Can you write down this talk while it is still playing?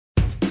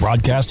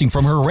Broadcasting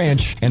from her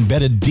ranch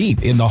embedded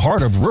deep in the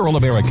heart of rural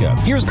America,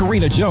 here's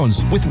Karina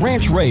Jones with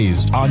Ranch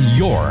Raised on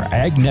your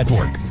Ag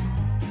Network.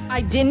 I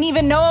didn't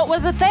even know it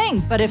was a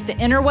thing, but if the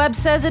interweb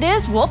says it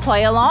is, we'll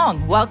play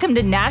along. Welcome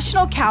to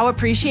National Cow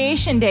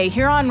Appreciation Day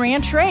here on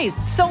Ranch Raised,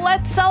 so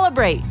let's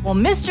celebrate. Well,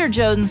 Mr.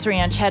 Jones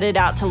Ranch headed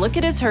out to look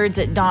at his herds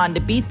at dawn to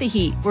beat the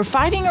heat. We're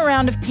fighting a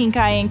round of pink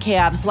eye and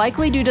calves,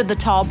 likely due to the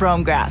tall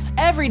brome grass.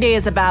 Every day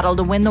is a battle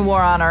to win the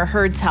war on our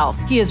herd's health.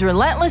 He is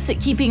relentless at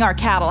keeping our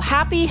cattle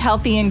happy,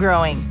 healthy, and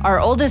growing. Our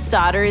oldest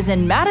daughter is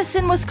in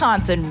Madison,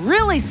 Wisconsin,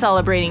 really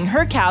celebrating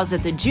her cows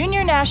at the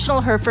Junior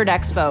National Hereford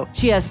Expo.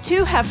 She has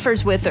 2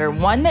 heifers with her,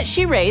 one that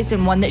she raised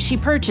and one that she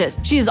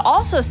purchased. She is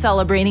also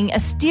celebrating a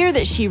steer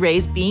that she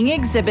raised being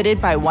exhibited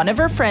by one of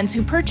her friends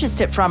who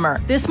purchased it from her.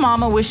 This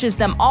mama wishes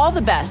them all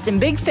the best, and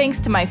big thanks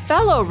to my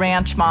fellow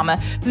ranch mama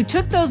who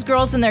took those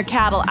girls and their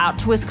cattle out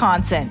to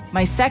Wisconsin.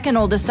 My second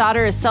oldest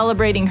daughter is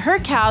celebrating her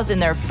cows in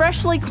their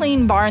freshly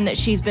cleaned barn that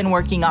she's been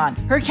working on.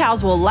 Her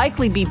cows will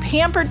likely be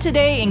pampered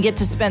today and get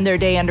to spend their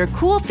day under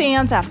cool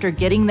fans after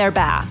getting their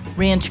bath.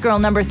 Ranch girl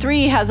number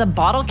 3 has a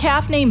bottle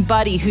calf named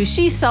Buddy who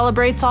she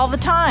celebrates all the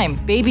time.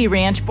 Baby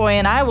ranch boy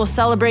and I will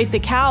celebrate the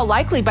cow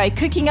likely by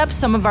cooking up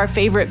some of our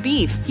favorite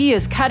beef. He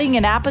is cutting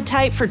an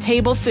appetite for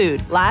table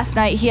food. Last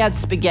night he had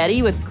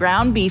spaghetti with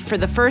ground beef for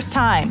the first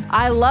time.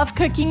 I love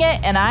cooking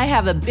it, and I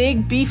have a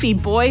big beefy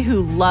boy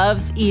who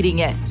loves eating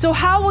it. So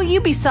how will you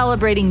be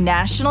celebrating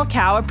National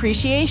Cow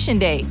Appreciation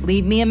Day?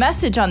 Leave me a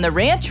message on the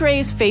Ranch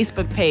Raised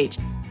Facebook page.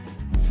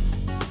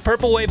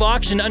 Purple Wave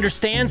Auction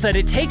understands that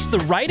it takes the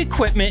right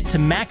equipment to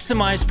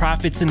maximize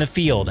profits in the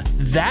field.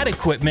 That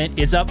equipment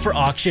is up for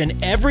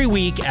auction every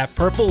week at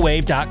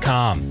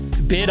purplewave.com.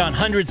 Bid on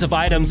hundreds of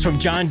items from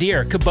John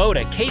Deere,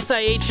 Kubota, Case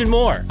IH, and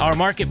more. Our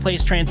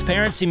marketplace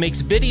transparency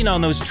makes bidding on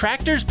those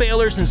tractors,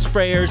 balers, and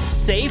sprayers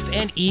safe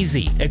and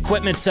easy.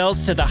 Equipment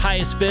sells to the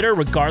highest bidder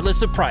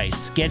regardless of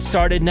price. Get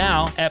started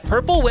now at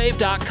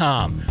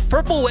purplewave.com.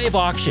 Purple Wave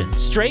Auction.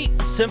 Straight,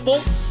 simple,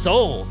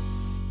 sold.